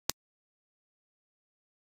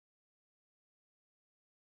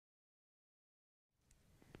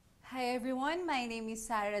Hi everyone, my name is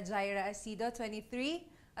Jireh Asido, 23,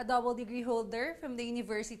 a double degree holder from the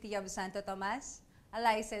University of Santo Tomas, a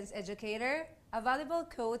licensed educator, a volleyball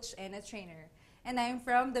coach, and a trainer. And I'm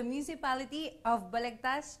from the municipality of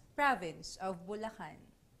Balagtas, province of Bulacan.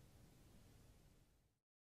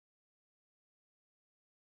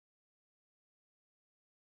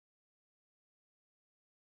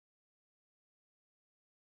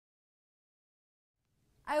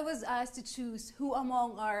 I was asked to choose who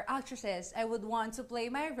among our actresses I would want to play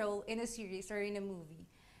my role in a series or in a movie.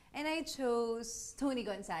 And I chose Toni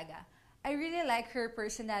Gonzaga. I really like her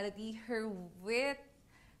personality, her wit,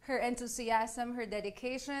 her enthusiasm, her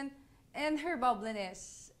dedication, and her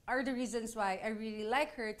bubbliness are the reasons why I really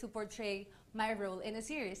like her to portray my role in a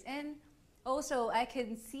series. And also, I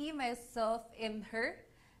can see myself in her,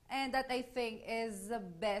 and that I think is the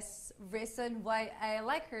best reason why I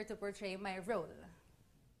like her to portray my role.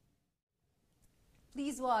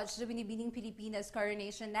 Please watch the Binibining Pilipinas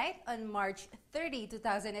Coronation Night on March 30,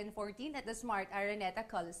 2014 at the Smart Araneta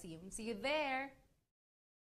Coliseum. See you there!